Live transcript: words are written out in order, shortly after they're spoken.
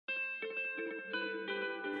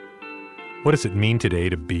What does it mean today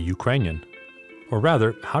to be Ukrainian? Or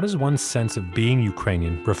rather, how does one's sense of being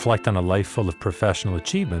Ukrainian reflect on a life full of professional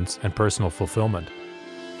achievements and personal fulfillment?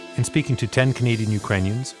 In speaking to 10 Canadian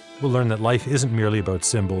Ukrainians, we'll learn that life isn't merely about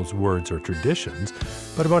symbols, words, or traditions,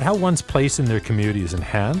 but about how one's place in their community is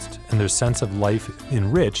enhanced and their sense of life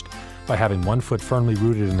enriched by having one foot firmly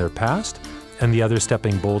rooted in their past and the other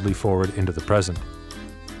stepping boldly forward into the present.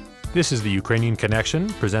 This is the Ukrainian Connection,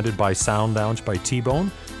 presented by Sound Lounge by T-Bone,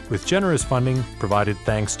 with generous funding provided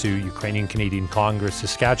thanks to Ukrainian Canadian Congress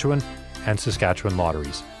Saskatchewan and Saskatchewan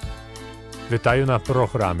Lotteries. Вітаю на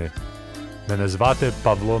програмі. Мене звати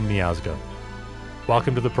Павло Miazga.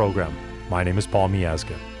 Welcome to the program. My name is Paul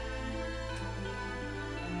Miazga.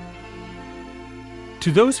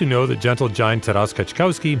 To those who know the gentle giant Taras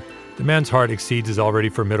Kachkowski, the man's heart exceeds his already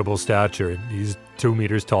formidable stature. He's 2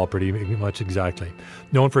 meters tall, pretty much exactly.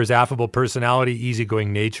 Known for his affable personality,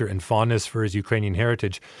 easygoing nature, and fondness for his Ukrainian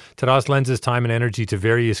heritage, Taras lends his time and energy to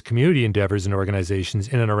various community endeavors and organizations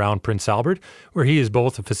in and around Prince Albert, where he is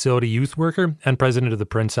both a facility youth worker and president of the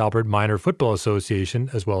Prince Albert Minor Football Association,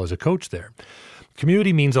 as well as a coach there.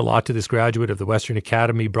 Community means a lot to this graduate of the Western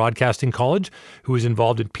Academy Broadcasting College, who is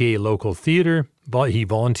involved in PA local theater. He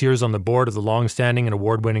volunteers on the board of the long-standing and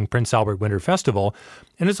award-winning Prince Albert Winter Festival,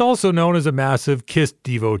 and is also known as a massive KISS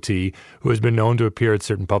devotee who has been known to appear at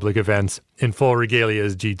certain public events in full regalia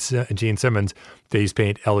as Gene Simmons, face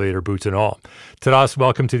paint, elevator boots and all. Taras,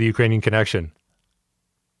 welcome to the Ukrainian Connection.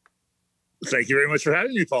 Thank you very much for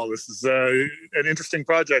having me, Paul. This is an interesting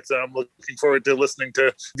project. I'm looking forward to listening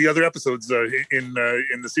to the other episodes in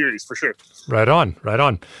the series, for sure. Right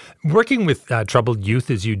on. Working with troubled youth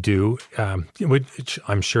as you do, which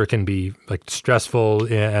I'm sure can be like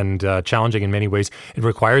stressful and challenging in many ways, it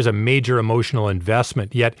requires a major emotional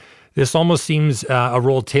investment. Yet this almost seems a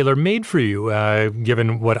role tailor-made for you,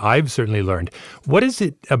 given what I've certainly learned. What is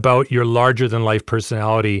it about your larger-than-life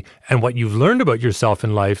personality and what you've learned about yourself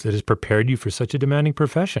in life that has prepared you for such a demanding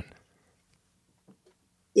profession?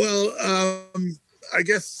 Well, I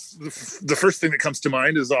guess the first thing that comes to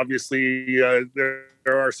mind is obviously there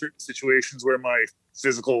are certain situations where my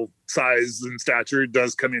physical size and stature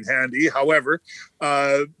does come in handy. However,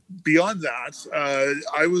 beyond that,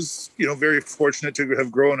 I was, very fortunate to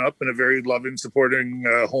have grown up in a very loving, supporting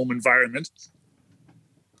home environment.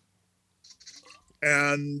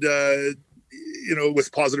 And,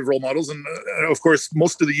 with positive role models. And of course,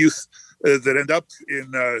 most of the youth that end up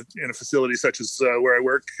in a facility such as where I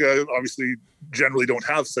work, obviously generally don't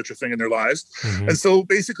have such a thing in their lives. Mm-hmm. And so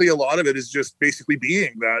basically a lot of it is just basically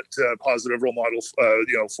being that positive role model,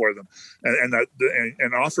 for them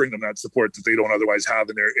and offering them that support that they don't otherwise have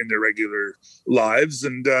in their regular lives.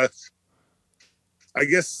 And I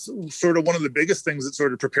guess sort of one of the biggest things that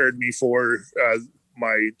sort of prepared me for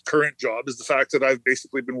my current job is the fact that I've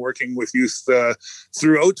basically been working with youth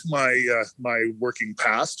throughout my working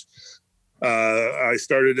past. I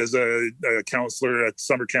started as a counselor at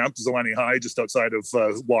summer camp, Zelani High, just outside of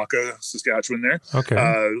Waka, Saskatchewan there.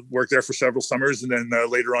 Okay. Worked there for several summers, and then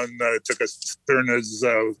later on took a turn as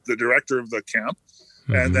the director of the camp.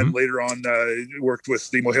 Mm-hmm. And then later on worked with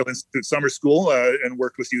the Mohale Institute Summer School and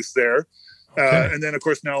worked with youth there. Okay. And then, of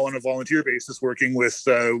course, now on a volunteer basis, working with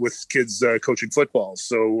kids coaching football.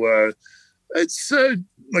 So it's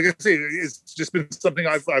like I say, it's just been something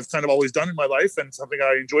I've kind of always done in my life and something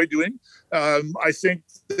I enjoy doing. I think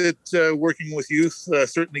that working with youth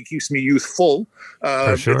certainly keeps me youthful.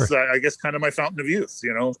 For sure. It's, I guess, kind of my fountain of youth,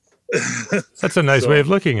 That's a nice way of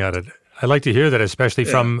looking at it. I like to hear that, especially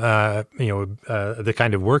from the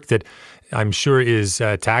kind of work that I'm sure is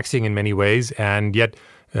taxing in many ways, and yet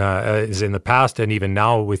is in the past and even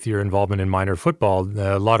now with your involvement in minor football,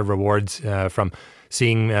 a lot of rewards from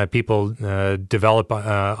seeing people develop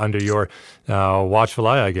under your watchful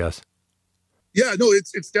eye, I guess. Yeah, no,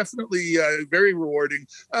 it's definitely very rewarding.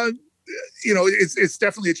 It's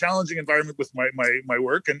definitely a challenging environment with my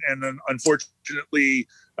work, and unfortunately,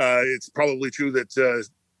 it's probably true that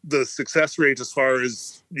the success rate as far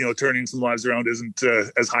as turning some lives around isn't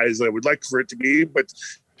as high as I would like for it to be. But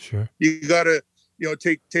sure, you gotta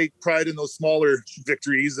take pride in those smaller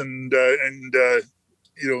victories, and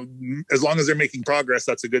as long as they're making progress,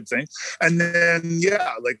 that's a good thing. And then,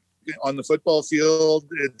 like on the football field,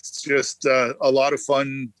 it's just a lot of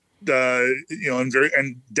fun,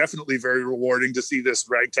 and definitely very rewarding to see this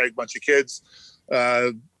ragtag bunch of kids,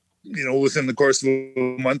 within the course of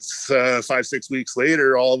a month, 5-6 weeks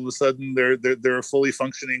later, all of a sudden they're a fully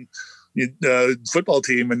functioning football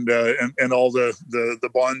team and all the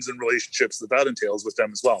bonds and relationships that entails with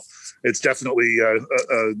them as well. It's definitely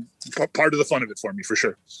part of the fun of it for me, for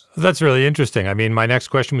sure. That's really interesting. I mean, my next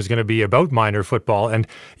question was going to be about minor football, and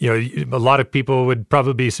a lot of people would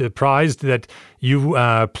probably be surprised that you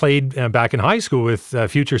played back in high school with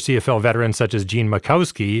future CFL veterans such as Gene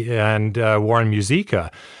Makowski and Warren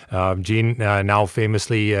Musica. Gene, now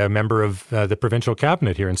famously a member of the provincial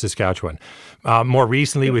cabinet here in Saskatchewan. More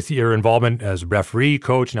recently, with your involvement as referee,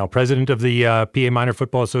 coach, now president of the PA Minor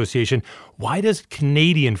Football Association, why does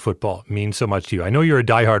Canadian football mean so much to you? I know you're a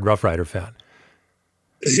diehard Rough Rider fan.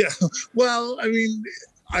 Yeah, well, I mean,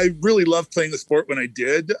 I really loved playing the sport when I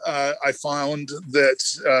did. I found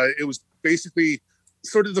that it was basically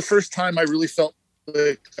sort of the first time I really felt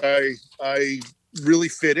like I really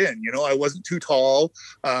fit in. I wasn't too tall,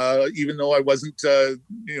 even though I wasn't,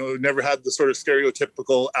 never had the sort of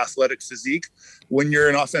stereotypical athletic physique. When you're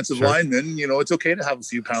an offensive lineman, it's okay to have a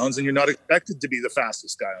few pounds, and you're not expected to be the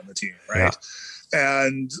fastest guy on the team, right? Yeah.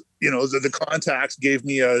 And the contacts gave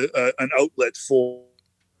me an outlet for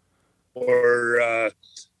the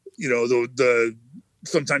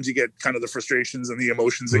sometimes you get kind of the frustrations and the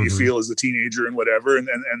emotions that you feel as a teenager and whatever. And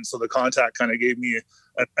so the contact kind of gave me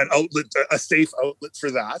an outlet, a safe outlet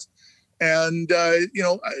for that. And,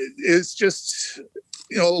 it's just,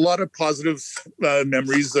 a lot of positive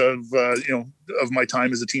memories of my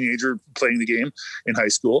time as a teenager playing the game in high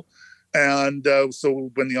school. And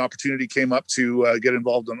so when the opportunity came up to get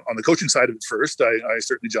involved on the coaching side of it first, I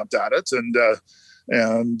certainly jumped at it.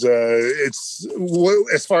 And it's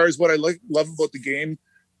as far as what I love about the game,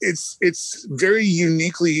 it's a very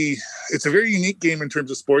unique game in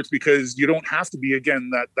terms of sports, because you don't have to be,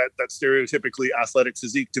 again, that stereotypically athletic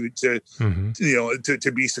physique to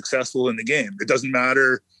be successful in the game. It doesn't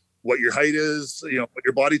matter what your height is, what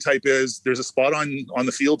your body type is. There's a spot on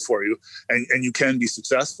the field for you, and you can be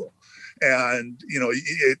successful. And,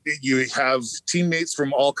 you have teammates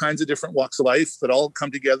from all kinds of different walks of life that all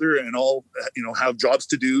come together and all, have jobs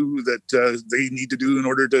to do that they need to do in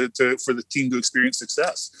order for the team to experience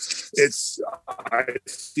success. I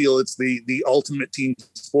feel it's the ultimate team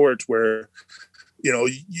sport where,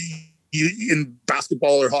 you in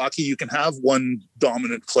basketball or hockey, you can have one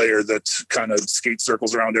dominant player that kind of skates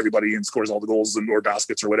circles around everybody and scores all the goals or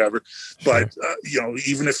baskets or whatever. But,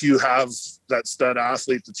 even if you have that stud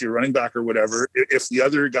athlete that's your running back or whatever, if the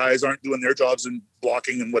other guys aren't doing their jobs and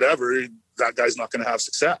blocking and whatever, that guy's not going to have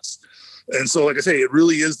success. And so, like I say, it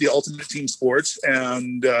really is the ultimate team sport.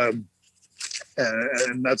 And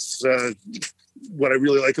that's what I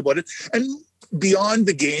really like about it. And beyond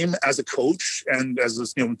the game, as a coach and as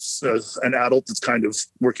an adult that's kind of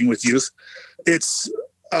working with youth, it's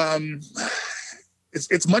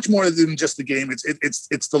much more than just the game.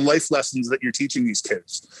 It's the life lessons that you're teaching these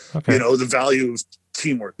kids. Okay. The value of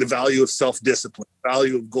teamwork, the value of self-discipline, the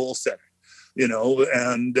value of goal setting.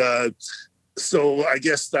 And so I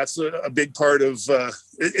guess that's a big part of.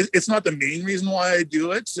 It's not the main reason why I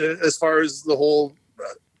do it, as far as the whole.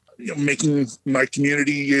 Making my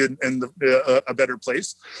community and a better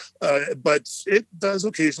place, but it does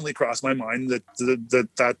occasionally cross my mind that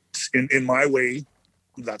in my way,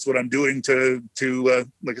 that's what I'm doing to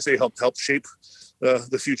like I say, help shape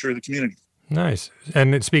the future of the community. Nice.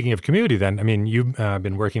 And speaking of community then, I mean, you've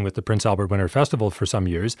been working with the Prince Albert Winter Festival for some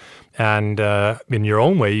years, and in your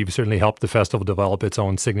own way, you've certainly helped the festival develop its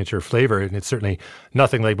own signature flavor, and it's certainly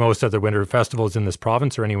nothing like most other winter festivals in this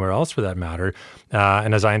province or anywhere else for that matter.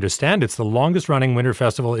 And as I understand, it's the longest running winter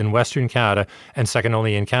festival in Western Canada and second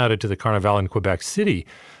only in Canada to the Carnival in Quebec City.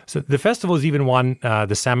 So the festival has even won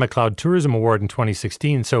the Sam McLeod Tourism Award in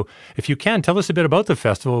 2016. So if you can, tell us a bit about the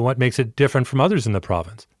festival and what makes it different from others in the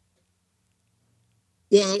province.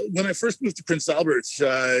 Well, when I first moved to Prince Albert,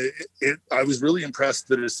 I was really impressed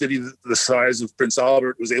that a city the size of Prince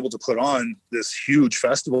Albert was able to put on this huge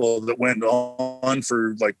festival that went on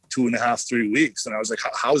for like 2.5, 3 weeks. And I was like,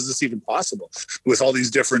 how is this even possible with all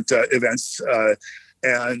these different events?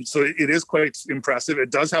 And so it is quite impressive.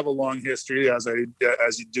 It does have a long history, as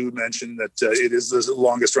you do mention, that it is the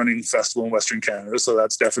longest running festival in Western Canada. So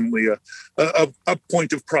that's definitely a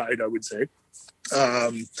point of pride, I would say.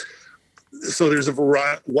 So there's a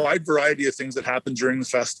wide variety of things that happen during the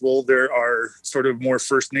festival. There are sort of more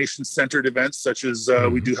First Nations centered events, such as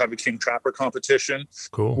we do have a King Trapper competition,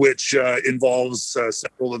 cool, which involves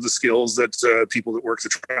several of the skills that people that work the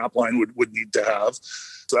trap line would need to have.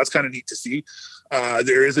 So that's kind of neat to see.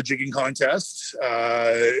 There is a jigging contest,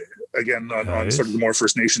 again, on sort of the more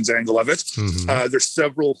First Nations angle of it. Mm-hmm. There's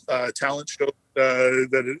several talent shows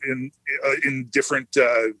that in different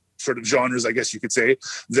sort of genres, I guess you could say,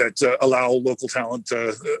 that allow local talent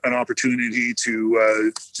an opportunity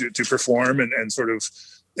to perform and sort of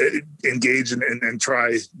engage and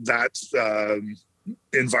try that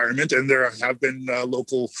environment. And there have been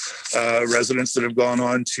local residents that have gone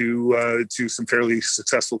on to some fairly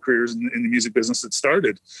successful careers in the music business that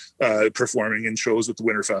started performing in shows with the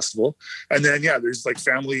Winter Festival. And then, there's like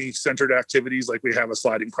family-centered activities, like we have a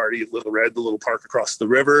sliding party at Little Red, the little park across the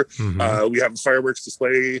river. We have a fireworks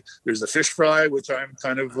display. There's a fish fry, which I'm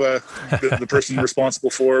kind of the person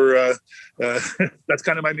responsible for. That's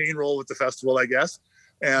kind of my main role with the festival, I guess.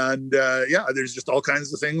 And there's just all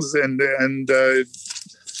kinds of things, and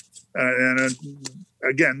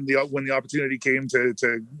again, when the opportunity came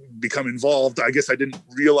to become involved, I guess I didn't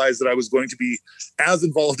realize that I was going to be as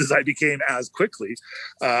involved as I became as quickly.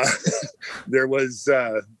 There was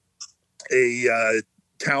a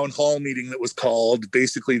town hall meeting that was called.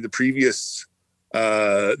 Basically, the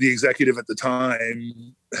executive at the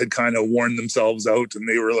time had kind of worn themselves out, and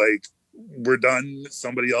they were like, we're done.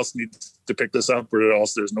 Somebody else needs to pick this up, or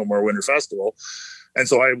else there's no more Winter Festival. And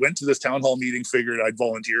so I went to this town hall meeting, figured I'd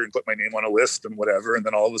volunteer and put my name on a list and whatever. And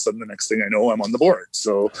then all of a sudden, the next thing I know, I'm on the board.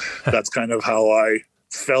 So that's kind of how I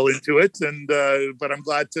fell into it. And but I'm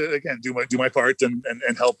glad to again do my part and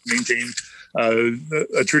help maintain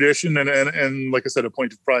a tradition and like I said, a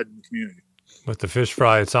point of pride in the community. With the fish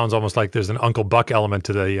fry, it sounds almost like there's an Uncle Buck element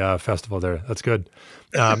to the festival there. That's good.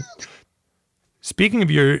 Speaking of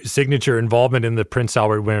your signature involvement in the Prince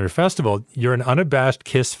Albert Winter Festival, you're an unabashed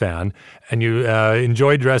Kiss fan, and you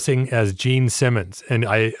enjoy dressing as Gene Simmons, and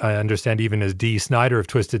I understand even as Dee Snider of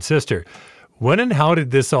Twisted Sister. When and how did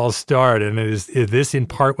this all start? And is this in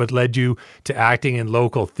part what led you to acting in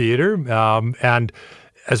local theater? And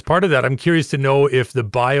as part of that, I'm curious to know if the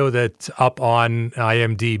bio that's up on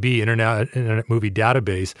IMDb, Internet Movie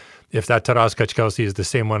Database, if that Taras Kachkowski is the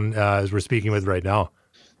same one as we're speaking with right now.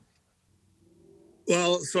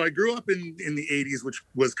 Well, so I grew up in the 80s, which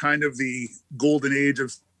was kind of the golden age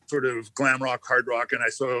of sort of glam rock, hard rock. And I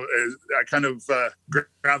kind of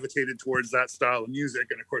gravitated towards that style of music.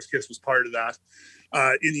 And of course, Kiss was part of that.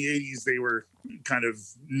 In the 80s, they were kind of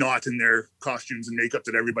not in their costumes and makeup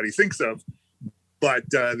that everybody thinks of, but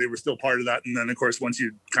they were still part of that. And then, of course, once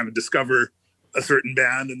you kind of discover a certain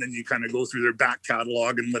band and then you kind of go through their back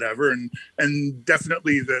catalog and whatever, and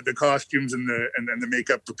definitely the costumes and then the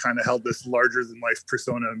makeup kind of held this larger than life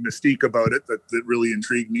persona mystique about it that really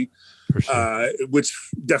intrigued me. For sure. Which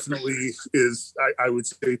definitely is I would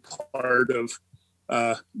say part of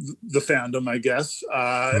the fandom, I guess.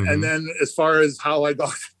 And then as far as how I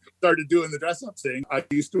started doing the dress up thing, I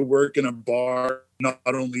used to work in a bar. Not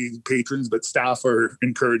only patrons, but staff are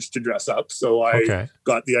encouraged to dress up. So I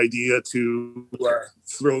got the idea to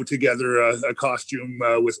throw together a costume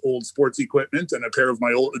with old sports equipment and a pair of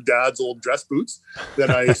my dad's old dress boots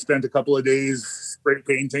that I spent a couple of days spray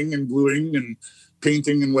painting and gluing and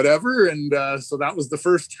painting and whatever. And so that was the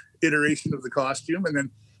first iteration of the costume. And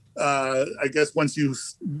then I guess once you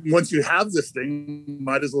have this thing,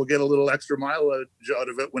 might as well get a little extra mileage out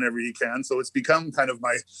of it whenever you can. So it's become kind of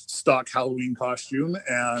my stock Halloween costume,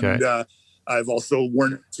 and I've also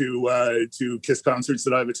worn it to Kiss concerts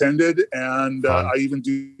that I've attended, and I even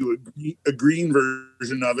do a green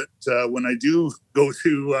version of it when I do go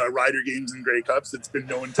to Rider games and Grey Cups. It's been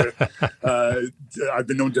known to I've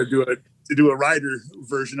been known to do a Rider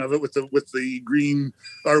version of it with the green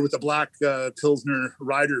or with the black Pilsner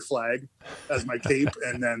Rider flag as my cape,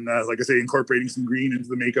 and then like I say, incorporating some green into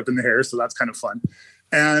the makeup and the hair. So that's kind of fun.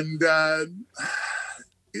 And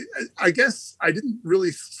I guess I didn't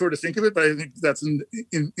really sort of think of it, but I think that's an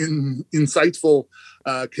insightful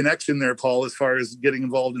connection there, Paul, as far as getting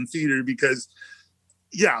involved in theater, because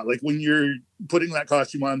like when you're putting that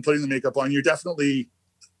costume on, putting the makeup on, you're definitely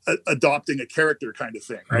adopting a character kind of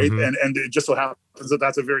thing, right? And it just so happens that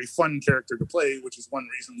that's a very fun character to play, which is one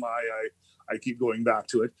reason why I keep going back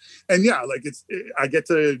to it. And I get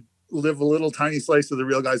to live a little tiny slice of the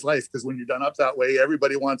real guy's life, because when you're done up that way,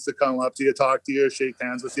 everybody wants to come up to you, talk to you, shake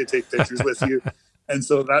hands with you, take pictures with you. And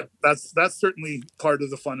so that's certainly part of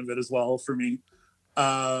the fun of it as well for me.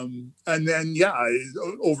 And then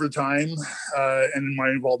over time and in my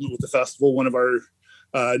involvement with the festival, one of our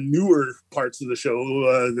newer parts of the show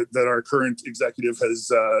that our current executive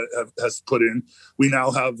has put in, we now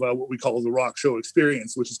have what we call the Rock Show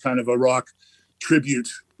Experience, which is kind of a rock tribute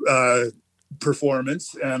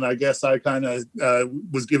performance. And I guess I kind of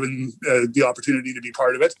was given the opportunity to be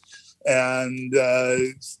part of it, and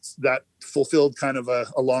that fulfilled kind of a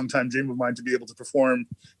long-time dream of mine to be able to perform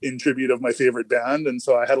in tribute of my favorite band. And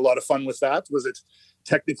so I had a lot of fun with that. Was it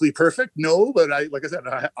technically perfect? No, but like I said,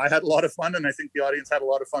 I had a lot of fun, and I think the audience had a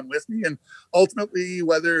lot of fun with me. And ultimately,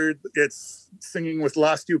 whether it's singing with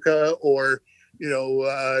Last Yucca or,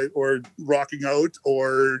 or rocking out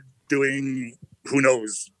or doing, who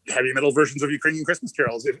knows, heavy metal versions of Ukrainian Christmas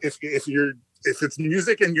carols, if it's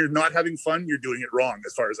music and you're not having fun, you're doing it wrong,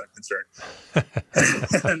 as far as I'm concerned.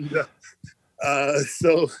 And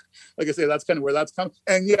so, like I say, that's kind of where that's come.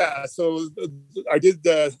 And yeah, so I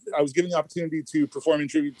was given the opportunity to perform in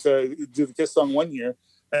tribute to do the Kiss song one year.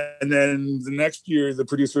 And then the next year, the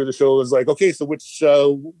producer of the show was like, okay, so which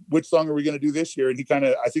song are we going to do this year? And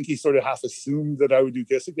I think he sort of half assumed that I would do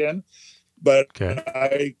Kiss again. But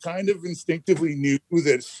I kind of instinctively knew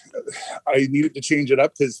that I needed to change it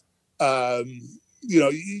up because,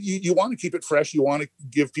 you want to keep it fresh. You want to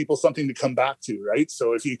give people something to come back to, right?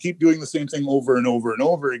 So if you keep doing the same thing over and over and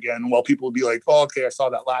over again, well, people will be like, oh, okay, I saw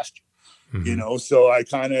that last year. Mm-hmm. So I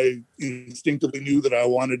kind of instinctively knew that I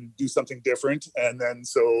wanted to do something different. And then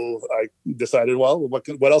so I decided, well,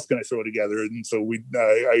 what else can I throw together? And so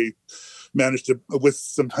I managed to, with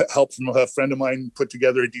some help from a friend of mine, put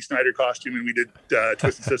together a Dee Snider costume, and we did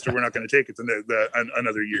Twisted Sister, We're Not Going to Take It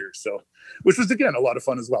another year. So, which was, again, a lot of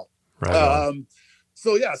fun as well. Right.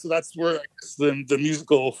 So that's where I guess the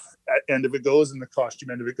musical end of it goes and the costume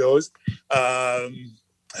end of it goes.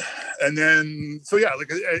 And then, like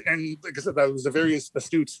I said, that was a very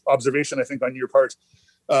astute observation, I think, on your part,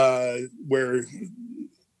 where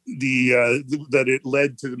that it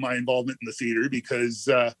led to my involvement in the theater, because,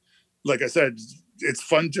 like I said, it's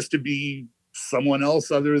fun just to be someone else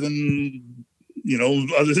other than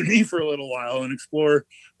me for a little while and explore,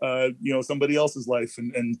 somebody else's life.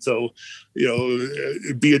 And so,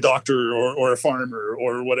 be a doctor or a farmer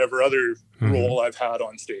or whatever other role I've had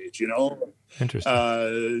on stage,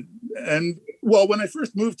 Interesting. And well, when I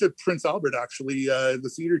first moved to Prince Albert, actually,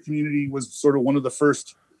 the theater community was sort of one of the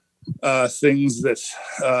first things that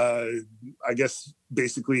I guess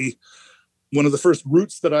basically one of the first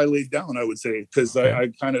roots that I laid down, I would say, because I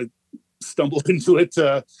kind of stumbled into it.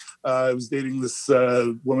 I was dating this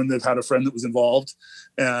woman that had a friend that was involved,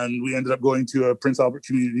 and we ended up going to a Prince Albert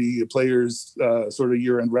Community Players sort of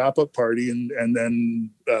year-end wrap-up party, and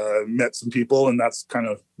then met some people, and that's kind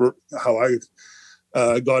of how I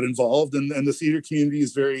got involved. And the theater community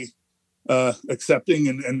is very accepting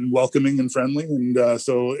and welcoming and friendly, and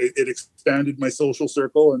so it expanded my social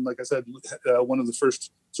circle. And like I said, one of the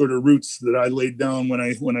first sort of roots that I laid down when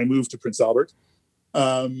I moved to Prince Albert.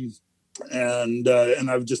 And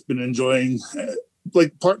I've just been enjoying,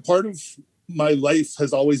 like part of my life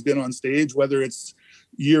has always been on stage, whether it's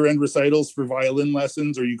year-end recitals for violin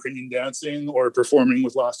lessons or Ukrainian dancing or performing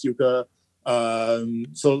with Last Yucca.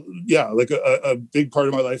 So yeah, like a big part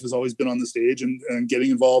of my life has always been on the stage, and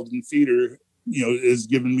getting involved in theater, has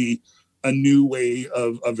given me a new way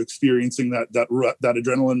of experiencing that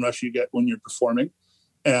adrenaline rush you get when you're performing.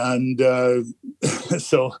 And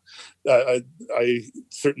so I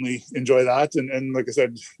certainly enjoy that, and like I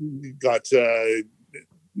said, got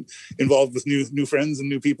involved with new friends and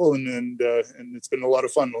new people, and it's been a lot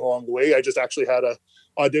of fun along the way. I just actually had a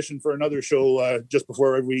audition for another show just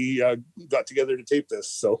before we got together to tape this,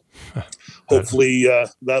 so hopefully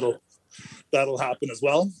that'll happen as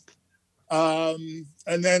well. And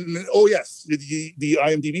then the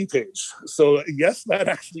IMDb page. So yes, that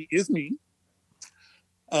actually is me.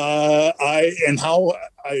 That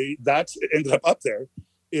ended up there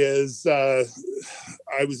is I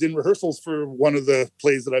was in rehearsals for one of the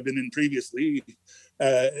plays that I've been in previously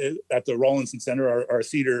at the Rawlinson Center, our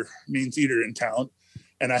main theater in town,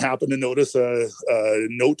 and I happened to notice a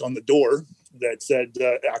note on the door that said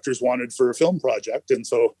actors wanted for a film project, and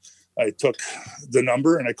so I took the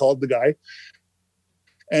number and I called the guy.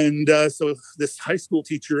 And so this high school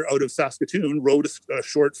teacher out of Saskatoon wrote a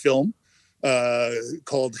short film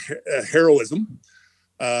called Heroism,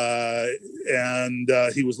 and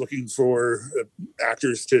he was looking for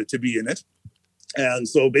actors to be in it. And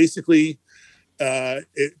so basically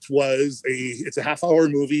it's a half-hour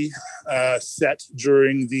movie set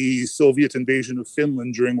during the Soviet invasion of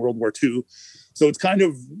Finland during World War II. So it's kind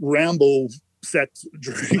of Rambo set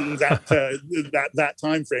during that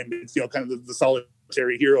time frame. It's kind of the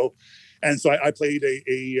solitary hero. And so I played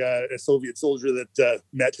a Soviet soldier that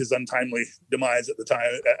met his untimely demise at the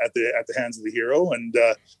time at the hands of the hero, and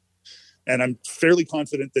I'm fairly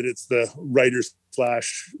confident that it's the writer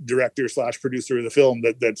 / director / producer of the film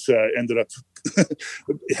that ended up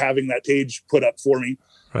having that page put up for me.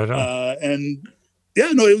 Right on. And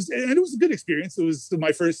yeah, no, it was a good experience. It was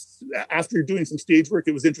my first, after doing some stage work.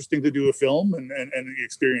 It was interesting to do a film and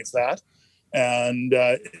experience that, and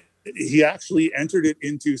he actually entered it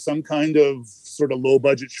into some kind of sort of low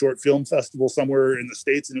budget short film festival somewhere in the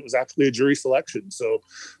States, and it was actually a jury selection. So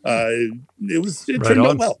it turned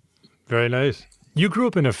out well. Very nice. You grew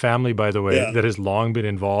up in a family, by the way, Yeah. that has long been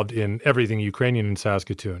involved in everything Ukrainian in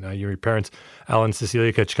Saskatoon. Your parents, Alan and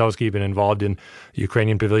Cecilia Kachkowski, have been involved in the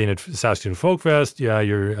Ukrainian Pavilion at Saskatoon Folk Fest. Yeah,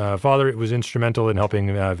 your father was instrumental in helping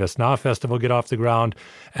Vesna Festival get off the ground.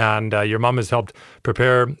 And your mom has helped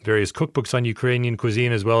prepare various cookbooks on Ukrainian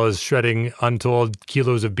cuisine, as well as shredding untold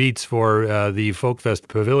kilos of beets for the Folk Fest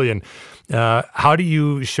Pavilion. How do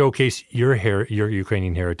you showcase your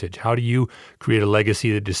Ukrainian heritage? How do you create a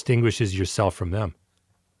legacy that distinguishes yourself from them?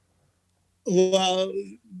 Well,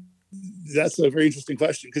 that's a very interesting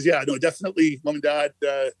question because, definitely mom and dad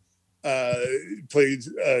played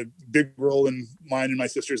a big role in mine and my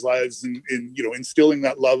sister's lives in instilling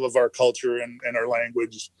that love of our culture and our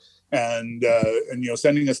language and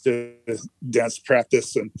sending us to dance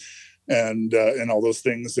practice and all those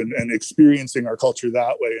things and experiencing our culture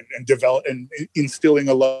that way and develop and instilling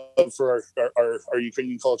a love for our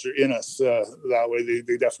Ukrainian culture in us that way.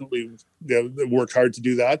 They definitely worked hard to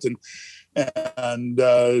do that. And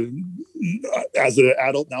as an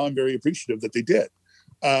adult now, I'm very appreciative that they did.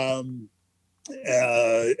 And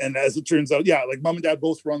as it turns out, like mom and dad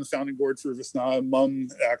both were on the founding board for Vesna. Mom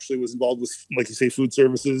actually was involved with, like you say, food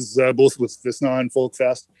services, both with Vesna and Folk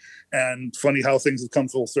Fest. And funny how things have come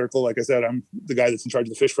full circle. Like I said, I'm the guy that's in charge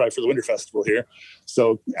of the fish fry for the Winter Festival here.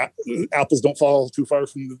 So apples don't fall too far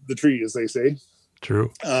from the tree, as they say.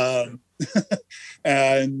 True. But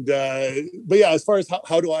as far as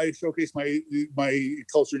how do I showcase my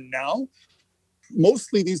culture now,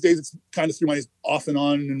 mostly these days it's kind of through my off and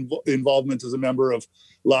on involvement as a member of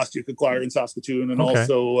Lastica Choir in Saskatoon and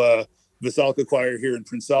also Veselka Choir here in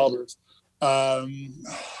Prince Albert.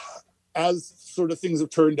 As sort of things have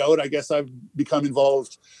turned out, I guess I've become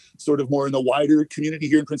involved sort of more in the wider community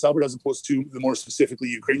here in Prince Albert as opposed to the more specifically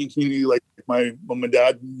Ukrainian community like my mom and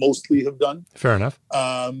dad mostly have done. Fair enough.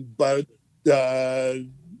 I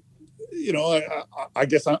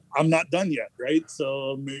guess I'm not done yet, right?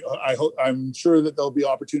 So I'm sure that there'll be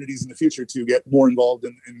opportunities in the future to get more involved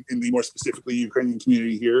in the more specifically Ukrainian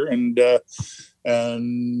community here, and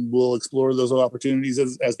we'll explore those opportunities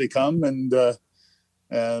as they come and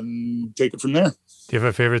take it from there. Do you have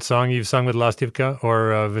a favorite song you've sung with Lastivka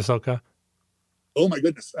or Veselka? Oh my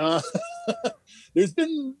goodness. There's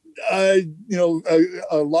been, a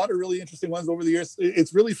lot of really interesting ones over the years.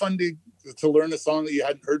 It's really fun to learn a song that you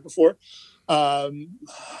hadn't heard before. I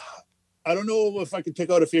don't know if I could pick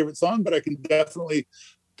out a favorite song, but I can definitely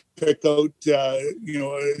pick out, a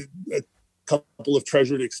couple of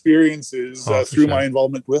treasured experiences through my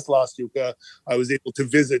involvement with Lastivka. I was able to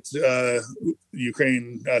visit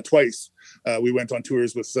Ukraine twice. We went on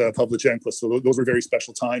tours with Pavlichenko, so those were very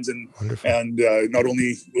special times. And not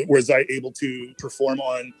only was I able to perform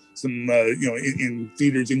on some, in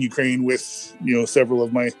theaters in Ukraine with several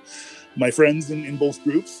of my friends in both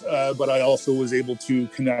groups, but I also was able to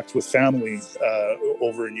connect with family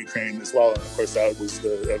over in Ukraine as well. And of course, that was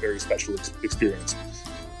a very special experience.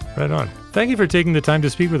 Right on. Thank you for taking the time to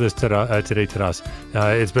speak with us today, Taras.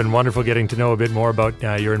 It's been wonderful getting to know a bit more about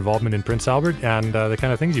your involvement in Prince Albert and the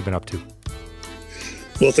kind of things you've been up to.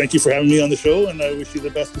 Well, thank you for having me on the show, and I wish you the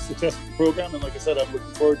best of success with the program. And like I said, I'm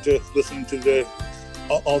looking forward to listening to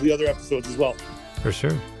all the other episodes as well. For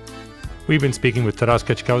sure. We've been speaking with Taras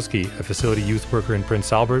Kachkowski, a facility youth worker in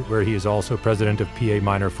Prince Albert, where he is also president of PA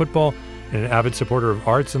Minor Football and an avid supporter of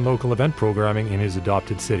arts and local event programming in his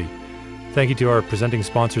adopted city. Thank you to our presenting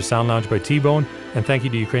sponsor, Sound Lounge by T-Bone, and thank you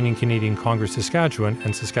to Ukrainian Canadian Congress Saskatchewan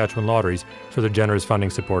and Saskatchewan Lotteries for their generous funding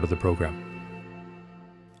support of the program.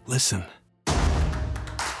 Listen.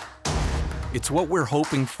 It's what we're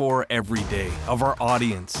hoping for every day of our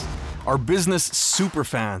audience, our business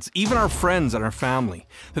superfans, even our friends and our family,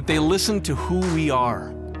 that they listen to who we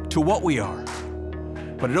are, to what we are.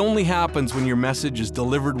 But it only happens when your message is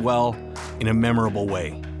delivered well in a memorable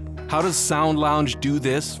way. How does Sound Lounge do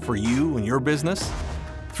this for you and your business?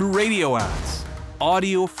 Through radio ads,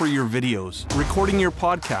 audio for your videos, recording your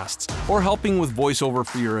podcasts, or helping with voiceover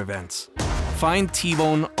for your events. Find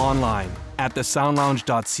T-Bone online at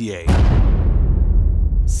thesoundlounge.ca.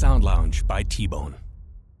 Sound Lounge by T-Bone.